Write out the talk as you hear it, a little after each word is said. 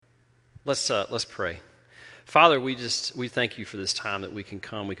Let's pray. Father, we thank you for this time that we can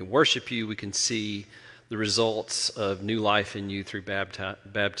come, we can worship you, we can see the results of new life in you through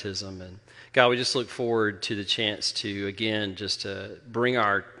baptism. And God, we just look forward to the chance to, again, just to bring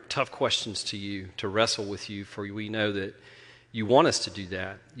our tough questions to you, to wrestle with you, for we know that you want us to do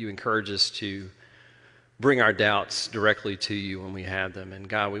that. You encourage us to bring our doubts directly to you when we have them. And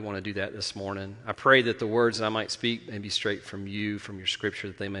God, we want to do that this morning. I pray that the words that I might speak may be straight from you, from your scripture,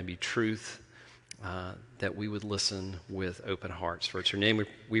 that they may be truth, that we would listen with open hearts. For it's your name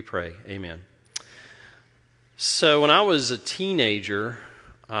we pray. Amen. So when I was a teenager,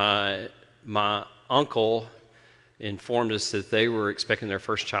 my uncle informed us that they were expecting their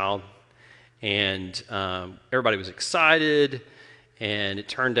first child, and everybody was excited, and it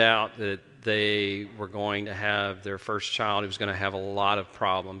turned out that they were going to have their first child who was going to have a lot of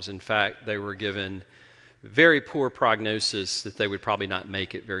problems. In fact, they were given very poor prognosis that they would probably not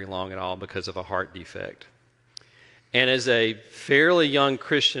make it very long at all because of a heart defect. And as a fairly young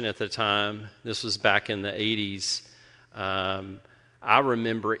Christian at the time, this was back in the 80s, I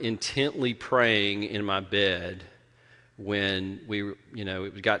remember intently praying in my bed when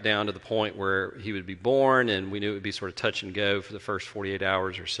it got down to the point where he would be born, and we knew it would be sort of touch and go for the first 48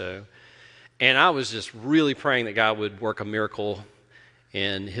 hours or so. And I was just really praying that God would work a miracle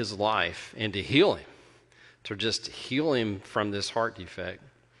in his life and to heal him, to just heal him from this heart defect.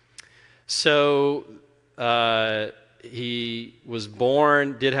 So he was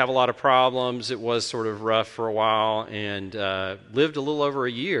born, did have a lot of problems. It was sort of rough for a while, and lived a little over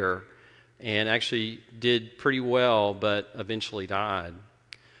a year and actually did pretty well, but eventually died.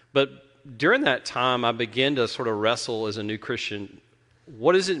 But during that time, I began to sort of wrestle as a new Christian.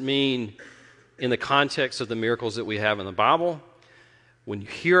 What does it mean in the context of the miracles that we have in the Bible? When you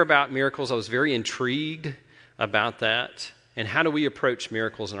hear about miracles, I was very intrigued about that. And how do we approach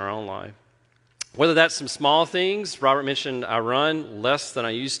miracles in our own life? Whether that's some small things. Robert mentioned I run less than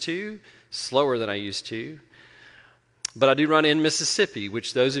I used to, slower than I used to. But I do run in Mississippi,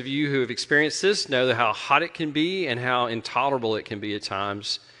 which those of you who have experienced this know how hot it can be and how intolerable it can be at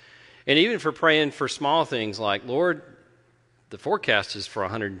times. And even for praying for small things like, Lord, the forecast is for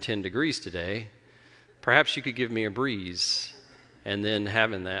 110 degrees today. Perhaps you could give me a breeze. And then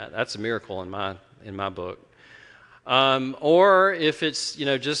having that's a miracle in my book. Or if it's,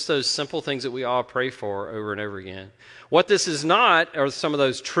 just those simple things that we all pray for over and over again. What this is not are some of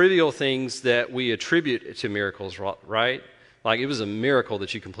those trivial things that we attribute to miracles, right? Like it was a miracle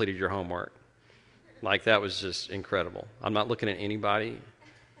that you completed your homework. Like that was just incredible. I'm not looking at anybody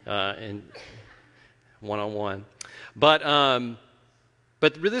in one-on-one. But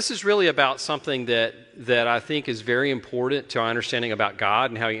this is really about something that I think is very important to our understanding about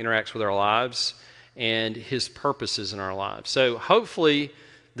God and how he interacts with our lives and his purposes in our lives. So hopefully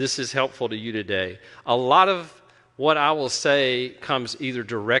this is helpful to you today. A lot of what I will say comes either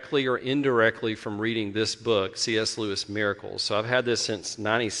directly or indirectly from reading this book, C.S. Lewis, Miracles. So I've had this since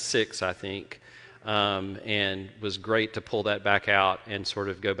 96, I think, and was great to pull that back out and sort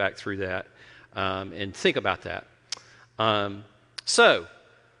of go back through that and think about that. So,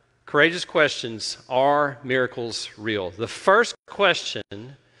 courageous questions. Are miracles real? The first question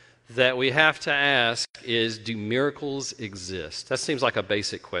that we have to ask is, do miracles exist? That seems like a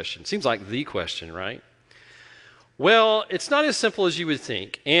basic question. Seems like the question, right? Well, it's not as simple as you would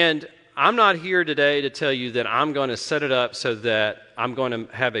think. And I'm not here today to tell you that I'm going to set it up so that I'm going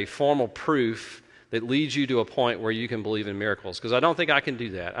to have a formal proof that leads you to a point where you can believe in miracles, because I don't think I can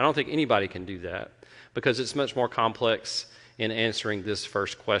do that. I don't think anybody can do that, because it's much more complex in answering this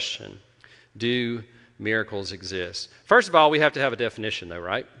first question. Do miracles exist? First of all, we have to have a definition, though,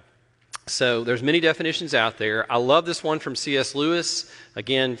 right? So there's many definitions out there. I love this one from C.S. Lewis,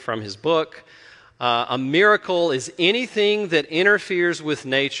 again from his book. A miracle is anything that interferes with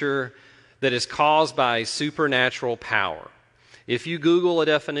nature that is caused by a supernatural power. If you Google a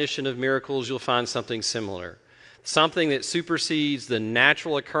definition of miracles, you'll find something similar. Something that supersedes the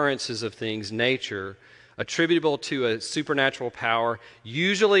natural occurrences of things, nature, attributable to a supernatural power.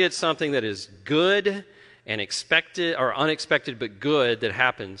 Usually it's something that is good and expected, or unexpected but good, that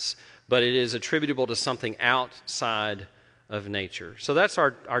happens, but it is attributable to something outside of nature. So that's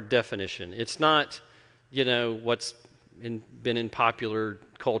our definition. It's not, what's been in popular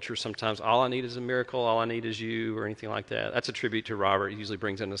culture sometimes. All I need is a miracle, all I need is you, or anything like that. That's a tribute to Robert. He usually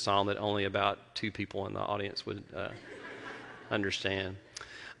brings in a psalm that only about 2 people in the audience would understand.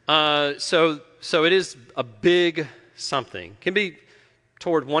 So it is a big something. It can be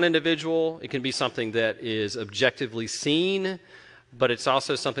toward one individual. It can be something that is objectively seen, but it's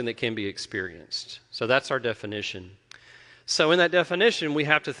also something that can be experienced. So that's our definition. So in that definition, we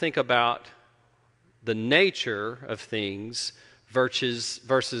have to think about the nature of things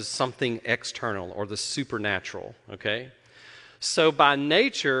versus something external or the supernatural, okay? So by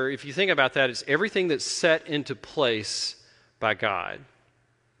nature, if you think about that, it's everything that's set into place by God.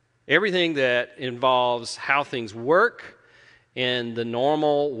 Everything that involves how things work in the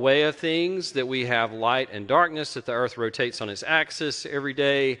normal way of things, that we have light and darkness, that the earth rotates on its axis every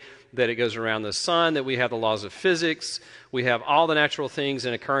day, that it goes around the sun, that we have the laws of physics. We have all the natural things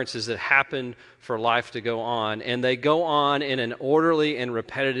and occurrences that happen for life to go on, and they go on in an orderly and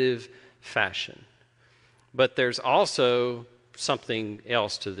repetitive fashion. But there's also something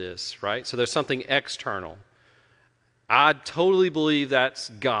else to this, right? So there's something external. I totally believe that's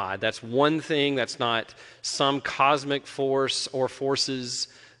God. That's one thing. That's not some cosmic force or forces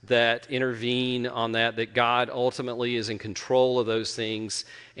that intervene on that God ultimately is in control of those things,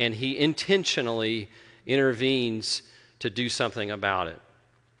 and he intentionally intervenes to do something about it.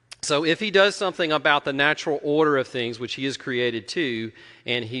 So if he does something about the natural order of things, which he has created too,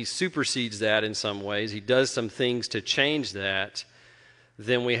 and he supersedes that in some ways, he does some things to change that,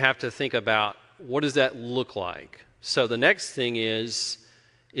 then we have to think about, what does that look like? So the next thing is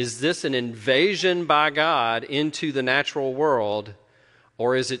this an invasion by God into the natural world,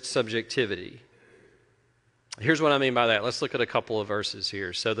 or is it subjectivity? Here's what I mean by that. Let's look at a couple of verses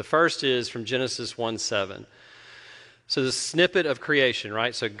here. So the first is from Genesis 1:7. So the snippet of creation,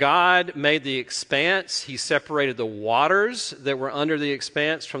 right? So God made the expanse. He separated the waters that were under the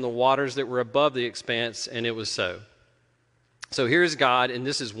expanse from the waters that were above the expanse, and it was so. So here's God, and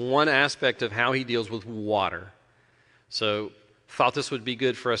this is one aspect of how he deals with water. So thought this would be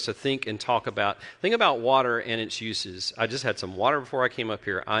good for us to think and talk about. Think about water and its uses. I just had some water before I came up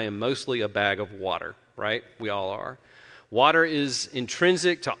here. I am mostly a bag of water, right? We all are. Water is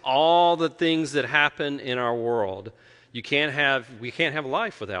intrinsic to all the things that happen in our world. We can't have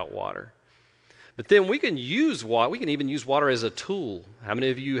life without water. But then we can use water. We can even use water as a tool. How many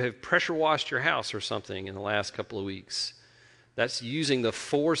of you have pressure washed your house or something in the last couple of weeks? That's using the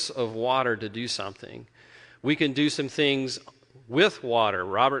force of water to do something. We can do some things with water.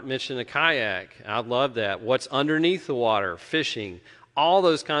 Robert mentioned a kayak. I love that. What's underneath the water, fishing, all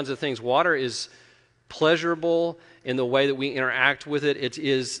those kinds of things. Water is pleasurable in the way that we interact with it. It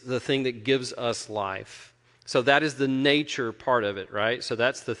is the thing that gives us life. So that is the nature part of it, right? So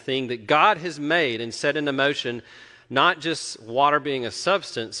that's the thing that God has made and set into motion, not just water being a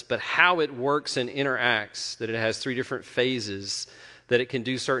substance, but how it works and interacts, that it has three different phases, that it can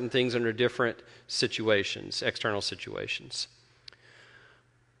do certain things under different situations, external situations.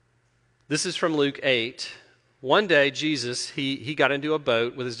 This is from Luke 8. One day, Jesus, he got into a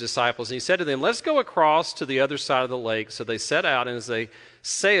boat with his disciples, and he said to them, "Let's go across to the other side of the lake." So they set out, and as they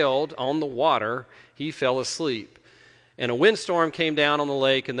sailed on the water, he fell asleep. And a windstorm came down on the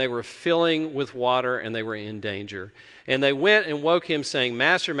lake, and they were filling with water, and they were in danger. And they went and woke him, saying,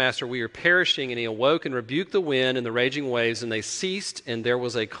 "Master, Master, we are perishing." And he awoke and rebuked the wind and the raging waves, and they ceased, and there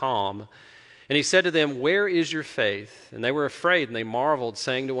was a calm. And he said to them, "Where is your faith?" And they were afraid, and they marveled,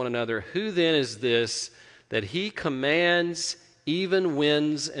 saying to one another, "Who then is this, that he commands even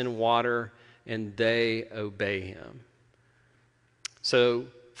winds and water, and they obey him?" So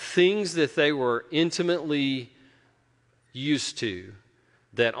things that they were intimately used to,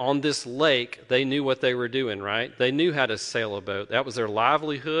 that on this lake, they knew what they were doing, right? They knew how to sail a boat. That was their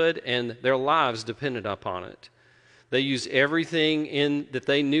livelihood, and their lives depended upon it. They used everything that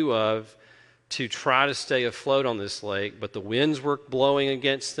they knew of to try to stay afloat on this lake, but the winds were blowing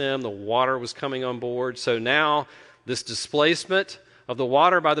against them, the water was coming on board. So now this displacement of the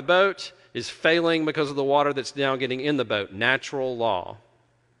water by the boat is failing because of the water that's now getting in the boat. Natural law.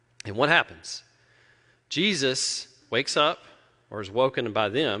 And what happens? Jesus wakes up, or is woken by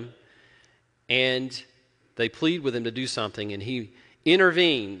them, and they plead with him to do something, and he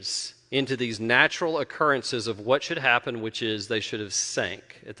intervenes into these natural occurrences of what should happen, which is they should have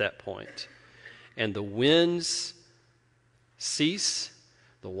sank at that point. And the winds cease,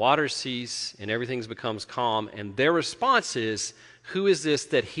 the waters cease, and everything becomes calm. And their response is, who is this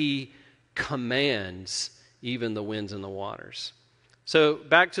that he commands even the winds and the waters? So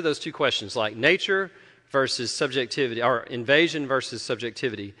back to those two questions, like nature versus subjectivity, or invasion versus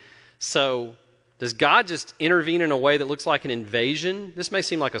subjectivity. So does God just intervene in a way that looks like an invasion? This may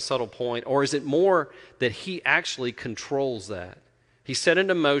seem like a subtle point, or is it more that he actually controls that? He set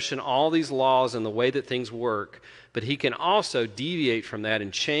into motion all these laws and the way that things work, but he can also deviate from that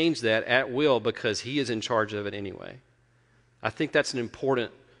and change that at will because he is in charge of it anyway. I think that's an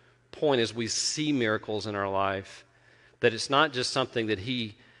important point as we see miracles in our life, that it's not just something that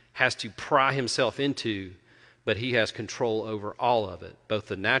he has to pry himself into, but he has control over all of it, both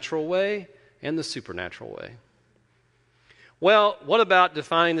the natural way and the supernatural way. Well, what about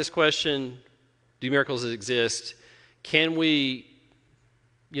defining this question, do miracles exist? Can we,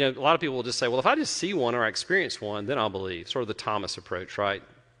 a lot of people will just say, well, if I just see one or I experience one, then I'll believe. Sort of the Thomas approach, right?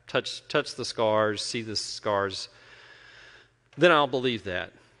 Touch the scars, see the scars, then I'll believe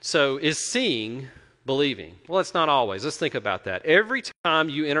that. So is seeing believing? Well, it's not always. Let's think about that. Every time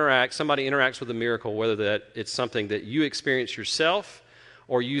somebody interacts with a miracle, whether that it's something that you experience yourself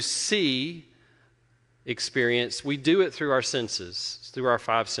or you experience, we do it through our senses, through our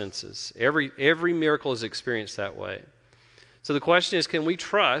five senses. Every miracle is experienced that way. So the question is, can we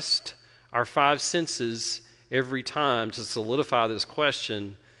trust our five senses every time to solidify this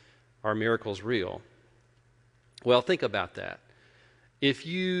question, are miracles real? Well, think about that. If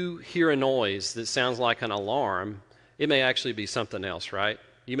you hear a noise that sounds like an alarm, it may actually be something else, right?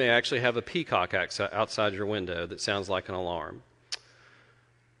 You may actually have a peacock outside your window that sounds like an alarm.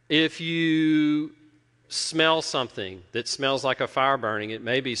 If you smell something that smells like a fire burning, it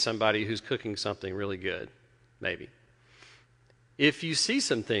may be somebody who's cooking something really good, maybe. If you see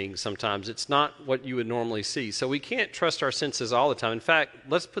some things, sometimes it's not what you would normally see. So we can't trust our senses all the time. In fact,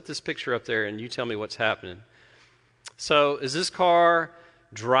 let's put this picture up there and you tell me what's happening. So is this car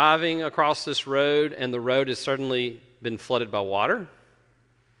driving across this road and the road has suddenly been flooded by water?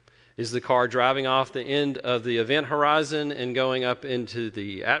 Is the car driving off the end of the event horizon and going up into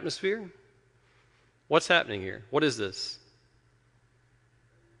the atmosphere? What's happening here? What is this?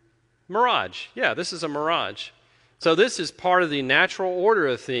 Mirage. Yeah, this is a mirage. So this is part of the natural order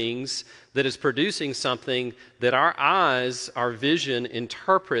of things that is producing something that our eyes, our vision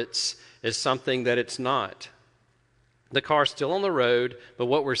interprets as something that it's not. The car's still on the road, but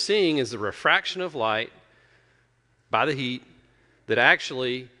what we're seeing is the refraction of light by the heat that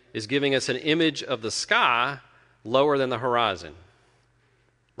actually is giving us an image of the sky lower than the horizon.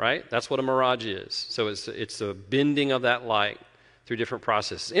 Right? That's what a mirage is. So it's a bending of that light through different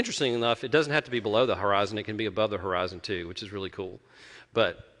processes. Interesting enough, it doesn't have to be below the horizon. It can be above the horizon too, which is really cool.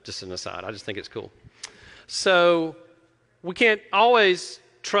 But just an aside, I just think it's cool. So we can't always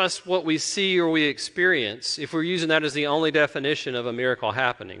trust what we see or we experience if we're using that as the only definition of a miracle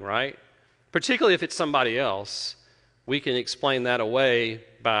happening, right? Particularly if it's somebody else. We can explain that away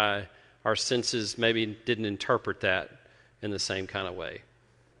by our senses maybe didn't interpret that in the same kind of way,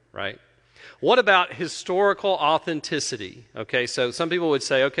 right? What about historical authenticity? Okay, so some people would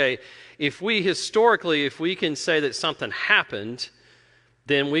say, okay, if we can say that something happened,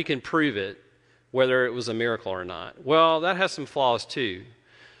 then we can prove it, whether it was a miracle or not. Well, that has some flaws too.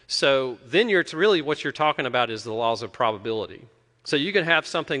 So then what you're talking about is the laws of probability. So you can have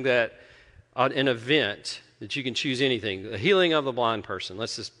something that, an event, that you can choose anything, the healing of the blind person.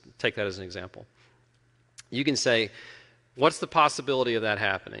 Let's just take that as an example. You can say, what's the possibility of that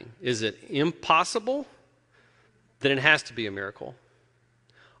happening? Is it impossible? Then it has to be a miracle.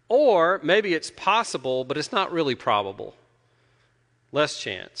 Or maybe it's possible, but it's not really probable. Less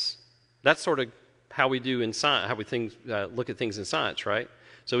chance. That's sort of how we do in science, how we look at things in science, right?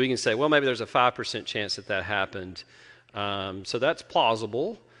 So we can say, well, maybe there's a 5% chance that happened. So that's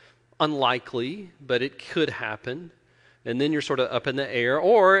plausible, unlikely, but it could happen. And then you're sort of up in the air.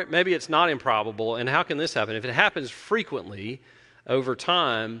 Or maybe it's not improbable. And how can this happen? If it happens frequently over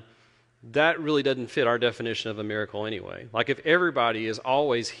time, that really doesn't fit our definition of a miracle anyway. Like if everybody is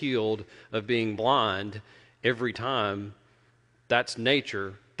always healed of being blind every time, that's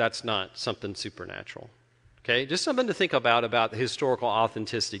nature. That's not something supernatural. Okay? Just something to think about the historical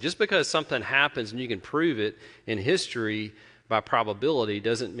authenticity. Just because something happens and you can prove it in history by probability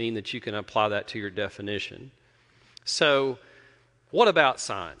doesn't mean that you can apply that to your definition. So, what about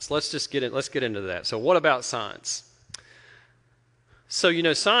science? Let's get into that. So, what about science?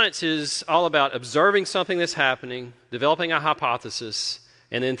 So, science is all about observing something that's happening, developing a hypothesis,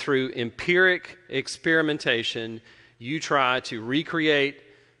 and then through empiric experimentation, you try to recreate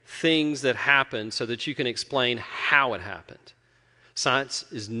things that happen so that you can explain how it happened. Science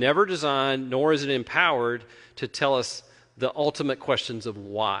is never designed, nor is it empowered to tell us the ultimate questions of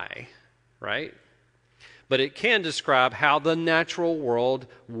why, right? But it can describe how the natural world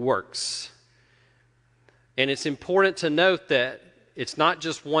works. And it's important to note that it's not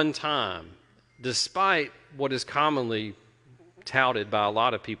just one time, despite what is commonly touted by a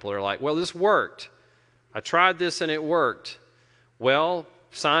lot of people are like, well, this worked. I tried this and it worked. Well,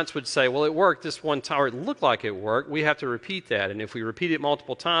 science would say, well, it worked this one time, or it looked like it worked. We have to repeat that. And if we repeat it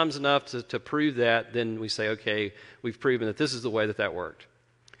multiple times enough to prove that, then we say, okay, we've proven that this is the way that worked.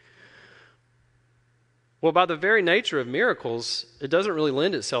 Well, by the very nature of miracles, it doesn't really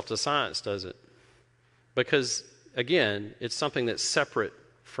lend itself to science, does it? because, again, it's something that's separate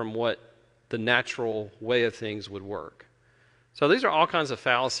from what the natural way of things would work. So these are all kinds of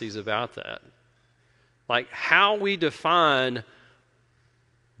fallacies about that. Like how we define,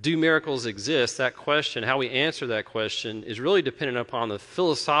 do miracles exist, that question, how we answer that question is really dependent upon the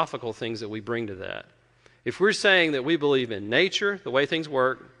philosophical things that we bring to that. If we're saying that we believe in nature, the way things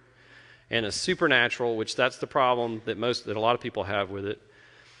work, and a supernatural, which that's the problem that a lot of people have with it,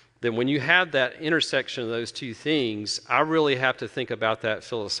 then when you have that intersection of those two things, I really have to think about that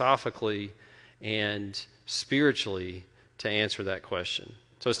philosophically and spiritually to answer that question.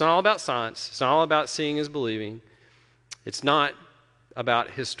 So it's not all about science. It's not all about seeing is believing. It's not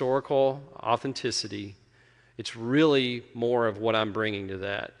about historical authenticity. It's really more of what I'm bringing to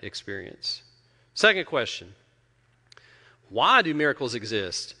that experience. Second question, why do miracles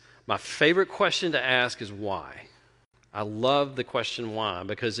exist? My favorite question to ask is why. I love the question why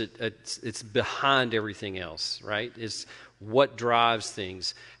because it's behind everything else, right? It's what drives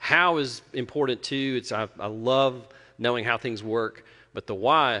things. How is important too. I love knowing how things work, but the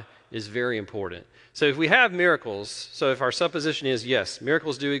why is very important. So if we have miracles, so if our supposition is yes,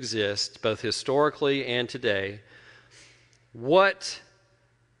 miracles do exist, both historically and today, what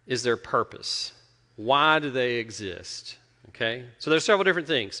is their purpose? Why do they exist? Okay? So there's several different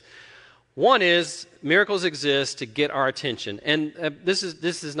things. One is miracles exist to get our attention. And this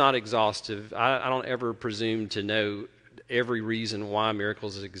is not exhaustive. I don't ever presume to know every reason why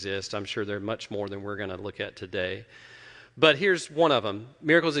miracles exist. I'm sure they're much more than we're going to look at today. But here's one of them.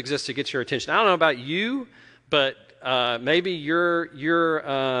 Miracles exist to get your attention. I don't know about you, but maybe your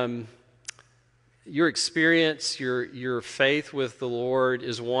experience, your faith with the Lord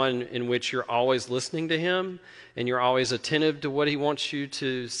is one in which you're always listening to Him and you're always attentive to what He wants you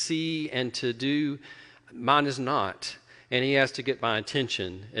to see and to do. Mine is not. And He has to get my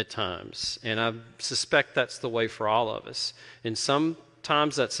attention at times. And I suspect that's the way for all of us. And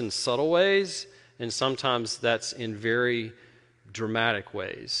sometimes that's in subtle ways, and sometimes that's in very dramatic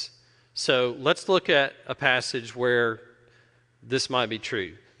ways. So let's look at a passage where this might be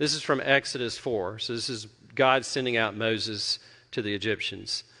true. This is from Exodus 4. So this is God sending out Moses to the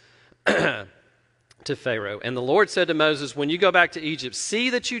Egyptians, to Pharaoh. And the Lord said to Moses, when you go back to Egypt,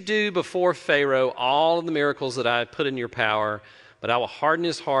 see that you do before Pharaoh all of the miracles that I have put in your power, but I will harden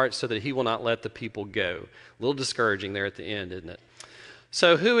his heart so that he will not let the people go. A little discouraging there at the end, isn't it?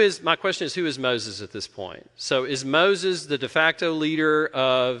 So my question is, who is Moses at this point? So is Moses the de facto leader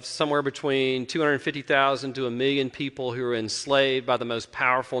of somewhere between 250,000 to 1 million people who are enslaved by the most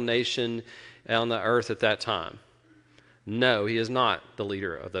powerful nation on the earth at that time? No, he is not the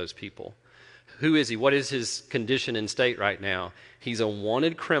leader of those people. Who is he? What is his condition and state right now? He's a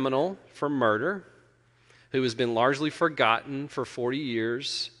wanted criminal for murder who has been largely forgotten for 40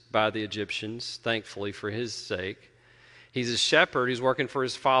 years by the Egyptians, thankfully for his sake. He's a shepherd who's working for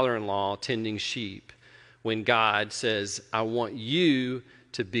his father-in-law tending sheep when God says, I want you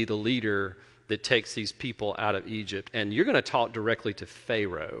to be the leader that takes these people out of Egypt. And you're going to talk directly to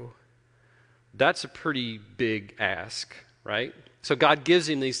Pharaoh. That's a pretty big ask, right? So God gives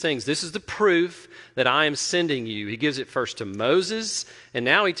him these things. This is the proof that I am sending you. He gives it first to Moses, and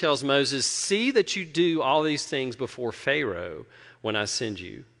now he tells Moses, see that you do all these things before Pharaoh when I send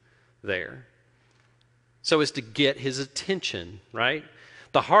you there. So as to get his attention, right?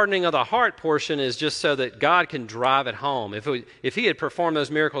 The hardening of the heart portion is just so that God can drive it home. If he had performed those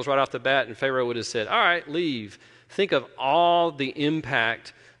miracles right off the bat and Pharaoh would have said, all right, leave, think of all the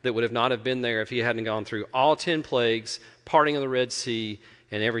impact that would have not have been there if he hadn't gone through all 10 plagues, parting of the Red Sea,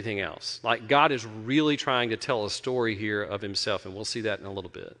 and everything else. Like God is really trying to tell a story here of himself, and we'll see that in a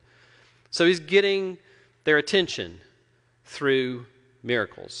little bit. So he's getting their attention through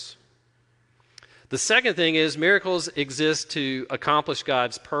miracles. The second thing is miracles exist to accomplish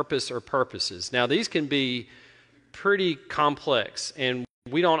God's purpose or purposes. Now, these can be pretty complex, and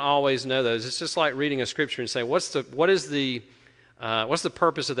we don't always know those. It's just like reading a scripture and saying, what's the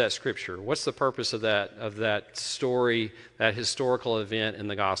purpose of that scripture? What's the purpose of that story, that historical event in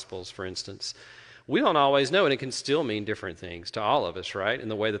the Gospels, for instance? We don't always know, and it can still mean different things to all of us, right? In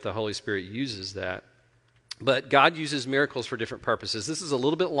the way that the Holy Spirit uses that. But God uses miracles for different purposes. This is a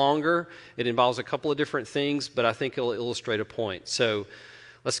little bit longer. It involves a couple of different things, but I think it'll illustrate a point. So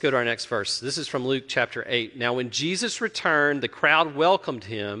let's go to our next verse. This is from Luke chapter 8. Now when Jesus returned, the crowd welcomed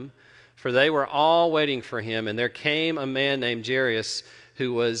him, for they were all waiting for him. And there came a man named Jairus,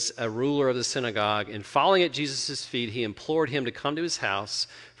 who was a ruler of the synagogue. And falling at Jesus' feet, he implored him to come to his house,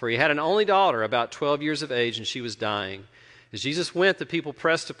 for he had an only daughter, about 12 years of age, and she was dying. As Jesus went, the people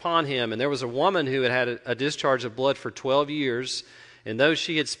pressed upon him, and there was a woman who had had a discharge of blood for 12 years, And though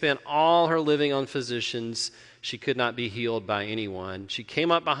she had spent all her living on physicians, she could not be healed by anyone. She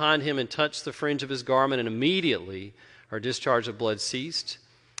came up behind him and touched the fringe of his garment, and immediately her discharge of blood ceased.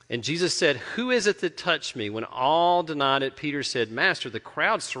 And Jesus said, "Who is it that touched me?" When all denied it, Peter said, "Master, the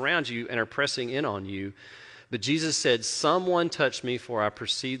crowd surrounds you and are pressing in on you." But Jesus said, "Someone touched me, for I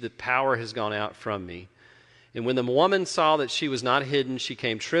perceive that power has gone out from me." And when the woman saw that she was not hidden, she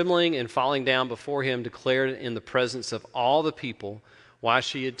came trembling and falling down before him, declared in the presence of all the people why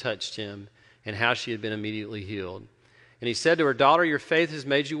she had touched him and how she had been immediately healed. And he said to her, "Daughter, your faith has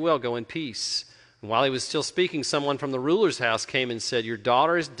made you well. Go in peace." And while he was still speaking, someone from the ruler's house came and said, "Your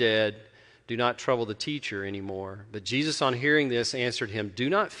daughter is dead. Do not trouble the teacher anymore." But Jesus, on hearing this, answered him, "Do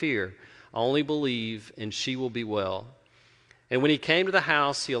not fear. Only believe, and she will be well." And when he came to the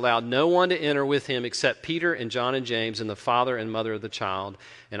house, he allowed no one to enter with him except Peter and John and James and the father and mother of the child.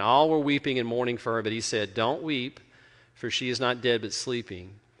 And all were weeping and mourning for her. But he said, "Don't weep, for she is not dead but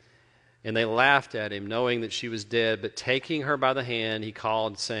sleeping." And they laughed at him, knowing that she was dead. But taking her by the hand, he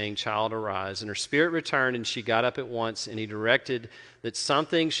called, saying, "Child, arise." And her spirit returned, and she got up at once. And he directed that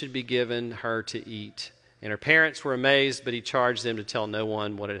something should be given her to eat. And her parents were amazed, but he charged them to tell no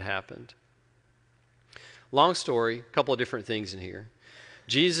one what had happened. Long story, a couple of different things in here.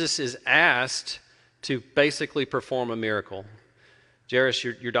 Jesus is asked to basically perform a miracle. Jairus,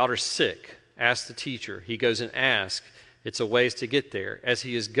 your daughter's sick. Ask the teacher. He goes and asks. It's a ways to get there. As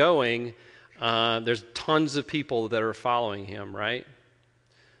he is going, there's tons of people that are following him, right?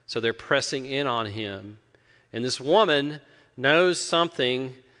 So they're pressing in on him. And this woman knows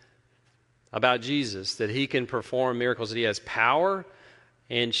something about Jesus, that he can perform miracles, that he has power,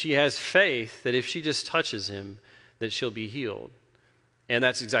 and she has faith that if she just touches him, that she'll be healed. And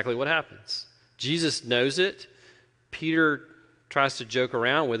that's exactly what happens. Jesus knows it. Peter tries to joke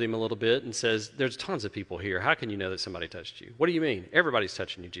around with him a little bit and says, "There's tons of people here. How can you know that somebody touched you?" "What do you mean? Everybody's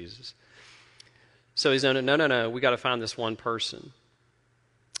touching you, Jesus." So he's saying, no, we got to find this one person.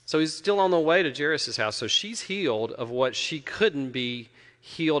 So he's still on the way to Jairus' house. So she's healed of what she couldn't be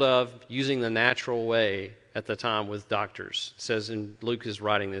healed of using the natural way at the time with doctors. It says, and Luke is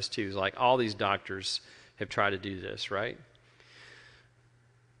writing this too, it's like all these doctors have tried to do this, right?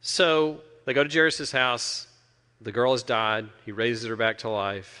 So they go to Jairus' house. The girl has died. He raises her back to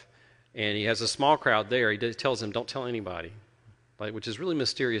life. And he has a small crowd there. He tells them, "Don't tell anybody," which is really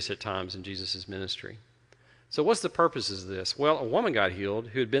mysterious at times in Jesus' ministry. So what's the purposes of this? Well, a woman got healed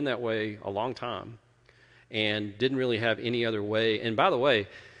who had been that way a long time and didn't really have any other way. And by the way,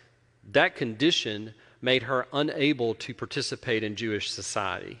 that condition made her unable to participate in Jewish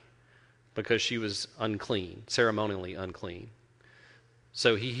society because she was unclean, ceremonially unclean.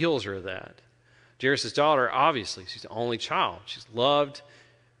 So he heals her of that. Jairus' daughter, obviously, she's the only child. She's loved.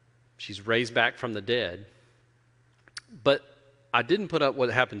 She's raised back from the dead. But I didn't put up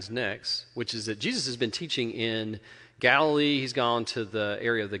what happens next, which is that Jesus has been teaching in Galilee. He's gone to the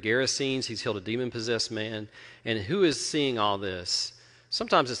area of the Gerasenes. He's healed a demon-possessed man. And who is seeing all this?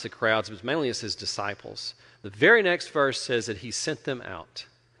 Sometimes it's the crowds, but mainly it's his disciples. The very next verse says that he sent them out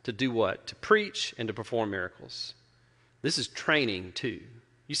to do what? To preach and to perform miracles. This is training too.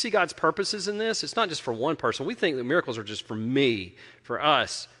 You see God's purposes in this? It's not just for one person. We think that miracles are just for me, for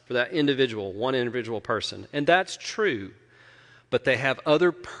us, for that individual, one individual person. And that's true. But they have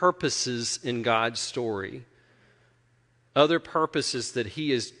other purposes in God's story. Other purposes that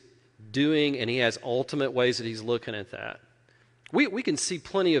he is doing, and he has ultimate ways that he's looking at that. We can see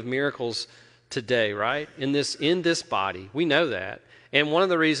plenty of miracles today, right? In this body. We know that. And one of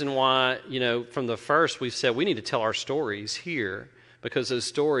the reasons why, from the first we've said we need to tell our stories here, because those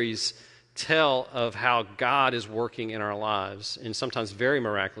stories tell of how God is working in our lives in sometimes very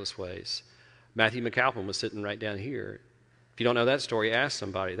miraculous ways. Matthew McAlpin was sitting right down here. If you don't know that story, ask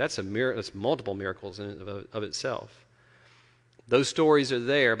somebody. That's multiple miracles of itself. Those stories are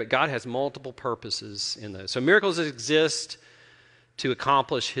there, but God has multiple purposes in those. So miracles exist to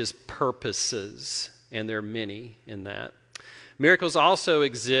accomplish his purposes, and there are many in that. Miracles also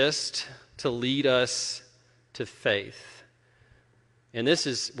exist to lead us to faith. And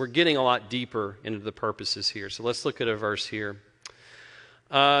we're getting a lot deeper into the purposes here. So let's look at a verse here.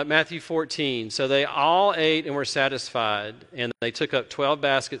 Matthew 14. So they all ate and were satisfied, and they took up 12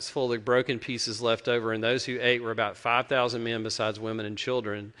 baskets full of broken pieces left over, and those who ate were about 5,000 men besides women and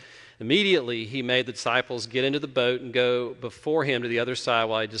children. Immediately he made the disciples get into the boat and go before him to the other side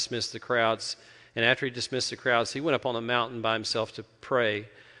while he dismissed the crowds. And after he dismissed the crowds, he went up on a mountain by himself to pray.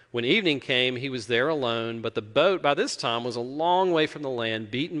 When evening came, he was there alone, but the boat by this time was a long way from the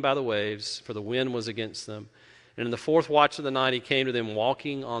land, beaten by the waves, for the wind was against them. And in the fourth watch of the night he came to them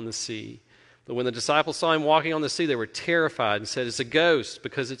walking on the sea. But when the disciples saw him walking on the sea, they were terrified and said, it's a ghost,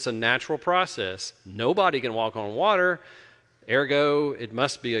 because it's a natural process. Nobody can walk on water. Ergo, it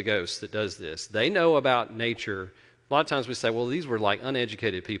must be a ghost that does this. They know about nature. A lot of times we say, well, these were like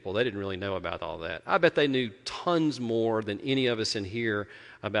uneducated people. They didn't really know about all that. I bet they knew tons more than any of us in here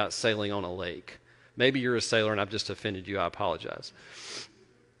about sailing on a lake. Maybe you're a sailor and I've just offended you. I apologize.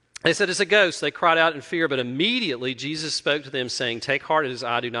 They said, it's a ghost. They cried out in fear, but immediately Jesus spoke to them, saying, take heart, it is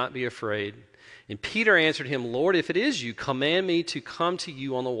I, do not be afraid. And Peter answered him, Lord, if it is you, command me to come to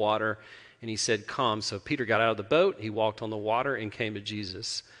you on the water. And he said, come. So Peter got out of the boat, he walked on the water and came to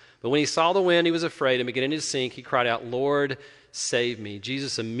Jesus. But when he saw the wind, he was afraid, and beginning to sink, he cried out, Lord, save me.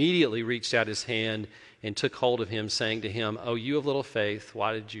 Jesus immediately reached out his hand and took hold of him, saying to him, oh, you of little faith,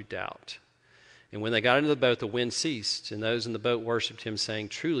 why did you doubt? And when they got into the boat, the wind ceased, and those in the boat worshipped him, saying,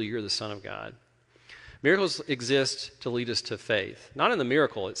 truly, you're the Son of God. Miracles exist to lead us to faith, not in the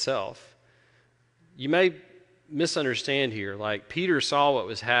miracle itself. You may misunderstand here. Like, Peter saw what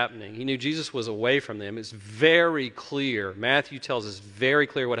was happening. He knew Jesus was away from them. It's very clear. Matthew tells us very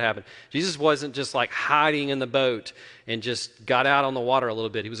clear what happened. Jesus wasn't just like hiding in the boat and just got out on the water a little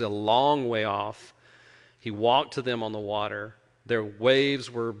bit. He was a long way off. He walked to them on the water. Their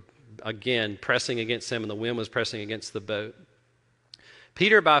waves were, again, pressing against them, and the wind was pressing against the boat.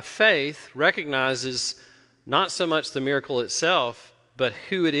 Peter, by faith, recognizes not so much the miracle itself, but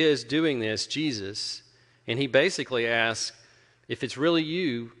who it is doing this, Jesus. And he basically asks, if it's really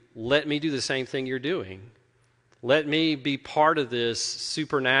you, let me do the same thing you're doing. Let me be part of this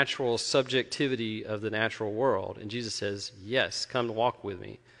supernatural subjectivity of the natural world. And Jesus says, yes, come to walk with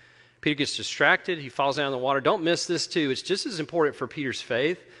me. Peter gets distracted. He falls down in the water. Don't miss this too. It's just as important for Peter's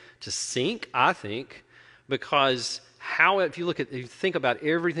faith to sink, I think, because if you think about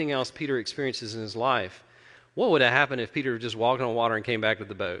everything else Peter experiences in his life, what would have happened if Peter just walked on water and came back to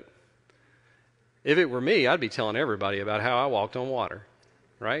the boat? If it were me, I'd be telling everybody about how I walked on water,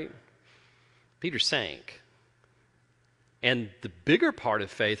 right? Peter sank. And the bigger part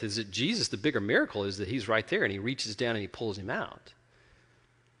of faith is that Jesus, the bigger miracle is that he's right there and he reaches down and he pulls him out.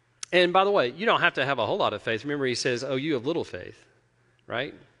 And by the way, you don't have to have a whole lot of faith. Remember, he says, oh, you have little faith,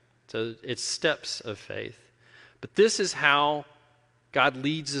 right? So it's steps of faith. But this is how God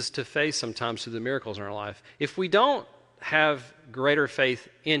leads us to faith sometimes through the miracles in our life. If we don't have greater faith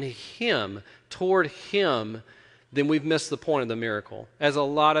in him, toward him, then we've missed the point of the miracle, as a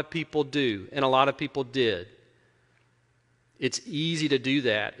lot of people do, and a lot of people did. It's easy to do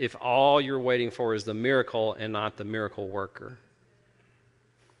that if all you're waiting for is the miracle and not the miracle worker.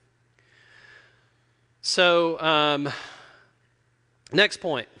 So, next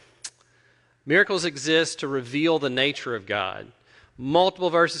point. Miracles exist to reveal the nature of God. Multiple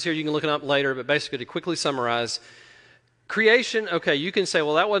verses here, you can look it up later, but basically to quickly summarize, creation, okay, you can say,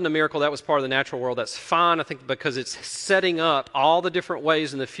 well, that wasn't a miracle, that was part of the natural world. That's fine, I think, because it's setting up all the different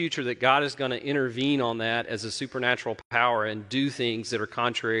ways in the future that God is going to intervene on that as a supernatural power and do things that are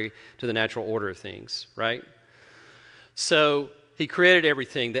contrary to the natural order of things, right? So he created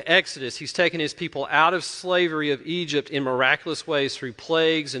everything. The Exodus, he's taken his people out of slavery of Egypt in miraculous ways through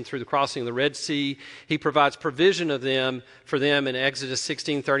plagues and through the crossing of the Red Sea. He provides provision of them for them in Exodus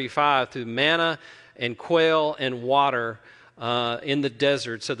 16:35 through manna and quail and water in the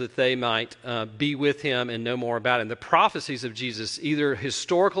desert so that they might be with him and know more about him. The prophecies of Jesus, either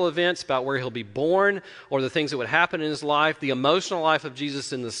historical events about where he'll be born or the things that would happen in his life, the emotional life of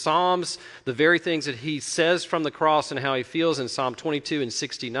Jesus in the Psalms, the very things that he says from the cross and how he feels in Psalm 22 and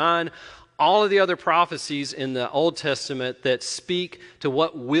 69, all of the other prophecies in the Old Testament that speak to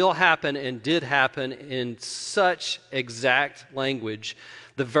what will happen and did happen in such exact language.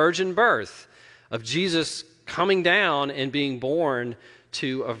 The virgin birth of Jesus coming down and being born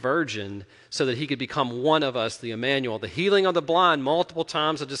to a virgin so that he could become one of us, the Emmanuel. The healing of the blind multiple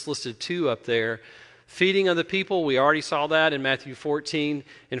times, I just listed 2 up there. Feeding of the people, we already saw that in Matthew 14.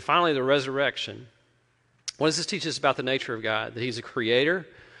 And finally, the resurrection. What does this teach us about the nature of God? That he's a creator,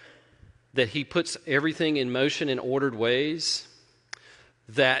 that he puts everything in motion in ordered ways,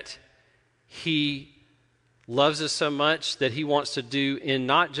 that he loves us so much that he wants to do in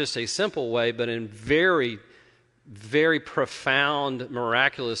not just a simple way, but in very, very profound,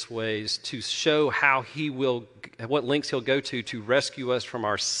 miraculous ways to show how what lengths he'll go to rescue us from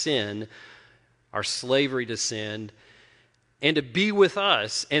our sin, our slavery to sin, and to be with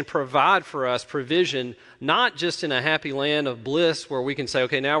us and provide for us provision, not just in a happy land of bliss where we can say,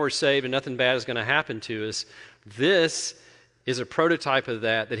 okay, now we're saved and nothing bad is going to happen to us. This is a prototype of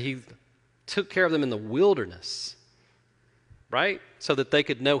that he took care of them in the wilderness, right? So that they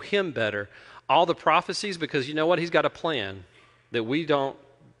could know him better. All the prophecies, because you know what? He's got a plan that we don't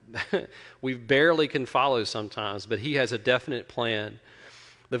we barely can follow sometimes, but he has a definite plan.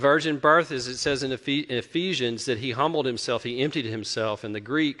 The virgin birth, as it says in Ephesians, that he humbled himself, he emptied himself in the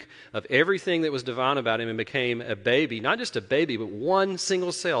Greek of everything that was divine about him and became a baby. Not just a baby, but one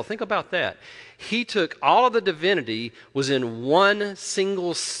single cell. Think about that. He took all of the divinity, was in one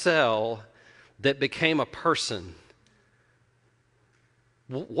single cell that became a person.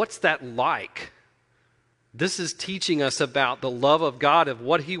 What's that like? This is teaching us about the love of God, of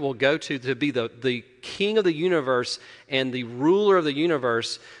what he will go to be the king of the universe and the ruler of the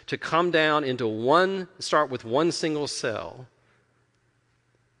universe, to come down into start with one single cell.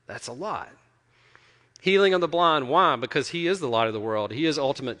 That's a lot. Healing of the blind. Why? Because he is the light of the world. He is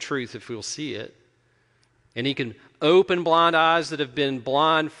ultimate truth if we'll see it. And he can open blind eyes that have been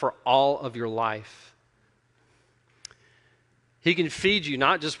blind for all of your life. He can feed you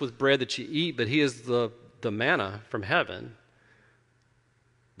not just with bread that you eat, but he is the manna from heaven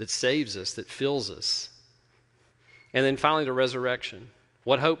that saves us, that fills us. And then finally, the resurrection.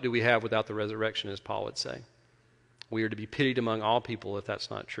 What hope do we have without the resurrection, as Paul would say? We are to be pitied among all people if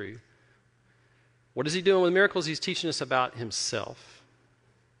that's not true. What is he doing with miracles? He's teaching us about himself.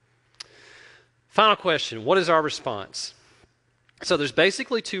 Final question, what is our response? So there's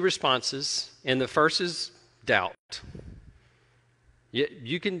basically two responses, and the first is doubt.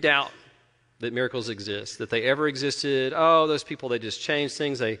 You can doubt that miracles exist, that they ever existed. Oh, those people, they just changed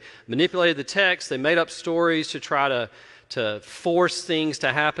things. They manipulated the text. They made up stories to try to force things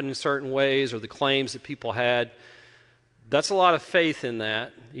to happen in certain ways, or the claims that people had. That's a lot of faith in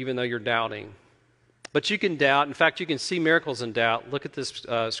that, even though you're doubting. But you can doubt. In fact, you can see miracles in doubt. Look at this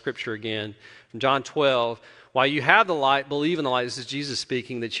scripture again from John 12. While you have the light, believe in the light. This is Jesus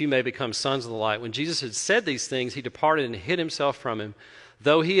speaking, that you may become sons of the light. When Jesus had said these things, he departed and hid himself from him.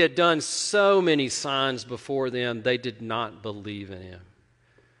 Though he had done so many signs before them, they did not believe in him.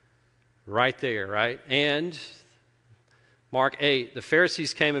 Right there, right? And Mark 8, the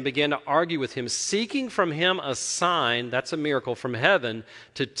Pharisees came and began to argue with him, seeking from him a sign, that's a miracle, from heaven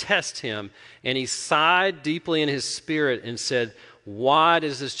to test him. And he sighed deeply in his spirit and said, why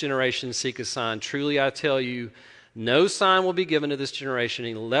does this generation seek a sign? Truly I tell you, no sign will be given to this generation.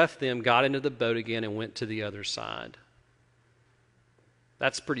 He left them, got into the boat again, and went to the other side.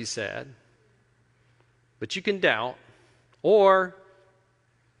 That's pretty sad. But you can doubt, or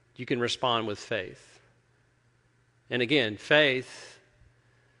you can respond with faith. And again, faith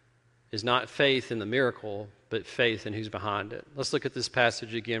is not faith in the miracle, but faith in who's behind it. Let's look at this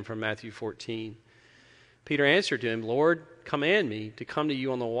passage again from Matthew 14. Peter answered to him, Lord, command me to come to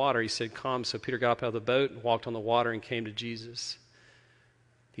you on the water. He said, come. So Peter got up out of the boat and walked on the water and came to Jesus.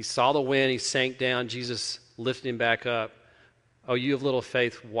 He saw the wind. He sank down. Jesus lifted him back up. Oh, you of little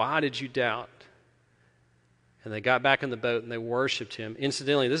faith, why did you doubt? And they got back in the boat and they worshiped him.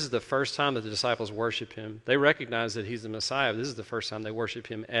 Incidentally, this is the first time that the disciples worship him. They recognize that he's the Messiah. This is the first time they worship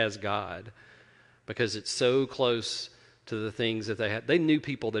him as God, because it's so close to the things that they had. They knew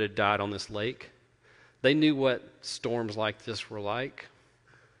people that had died on this lake. They knew what storms like this were like.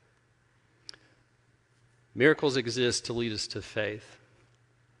 Miracles exist to lead us to faith.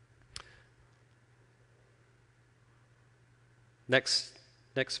 Next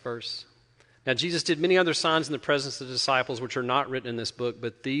verse. Now Jesus did many other signs in the presence of the disciples, which are not written in this book,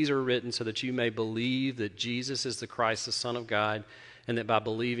 but these are written so that you may believe that Jesus is the Christ, the Son of God, and that by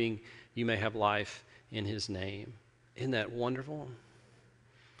believing you may have life in his name. Isn't that wonderful?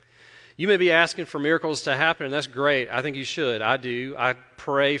 You may be asking for miracles to happen, and that's great. I think you should. I do. I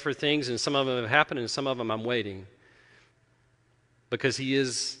pray for things, and some of them have happened, and some of them I'm waiting. Because he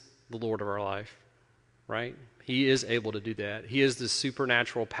is the Lord of our life, right? He is able to do that. He is the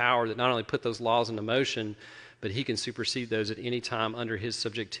supernatural power that not only put those laws into motion, but he can supersede those at any time under his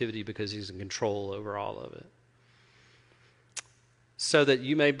subjectivity, because he's in control over all of it. So that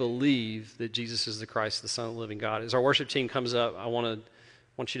you may believe that Jesus is the Christ, the Son of the living God. As our worship team comes up, I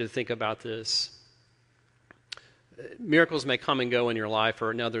want you to think about this. Miracles may come and go in your life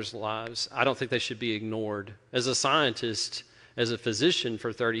or in others' lives. I don't think they should be ignored. As a scientist, as a physician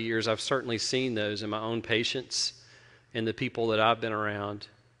for 30 years, I've certainly seen those in my own patients and the people that I've been around.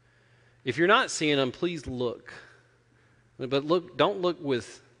 If you're not seeing them, please look. But don't look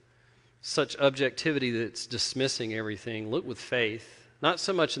with such objectivity that's dismissing everything. Look with faith. Not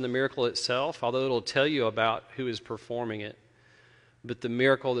so much in the miracle itself, although it'll tell you about who is performing it, but the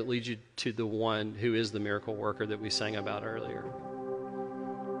miracle that leads you to the one who is the miracle worker that we sang about earlier.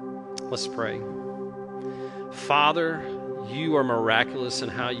 Let's pray. Father, you are miraculous in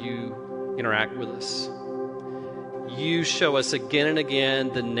how you interact with us. You show us again and again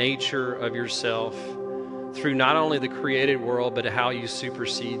the nature of yourself, through not only the created world, but how you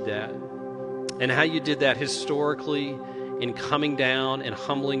supersede that. And how you did that historically in coming down and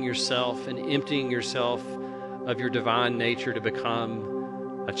humbling yourself and emptying yourself of your divine nature to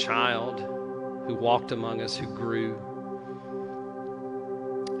become a child who walked among us, who grew,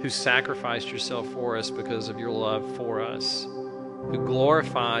 who sacrificed yourself for us because of your love for us, who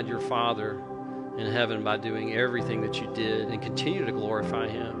glorified your Father in heaven by doing everything that you did and continue to glorify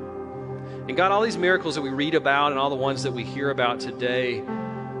Him. And God, all these miracles that we read about and all the ones that we hear about today,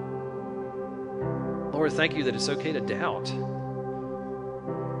 Lord, thank you that it's okay to doubt.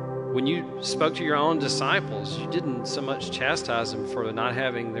 When you spoke to your own disciples, you didn't so much chastise them for not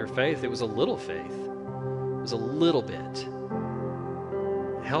having their faith. It was a little faith. It was a little bit.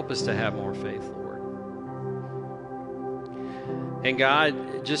 Help us to have more faith, Lord. And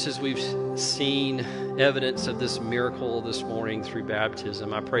God, just as we've seen evidence of this miracle this morning through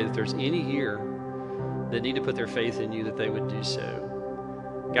baptism, I pray that there's any here that need to put their faith in you, that they would do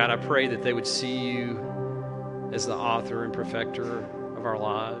so. God, I pray that they would see you as the author and perfecter of our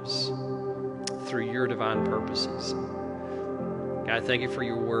lives through your divine purposes. God, thank you for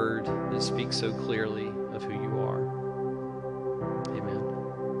your word that speaks so clearly of who you are.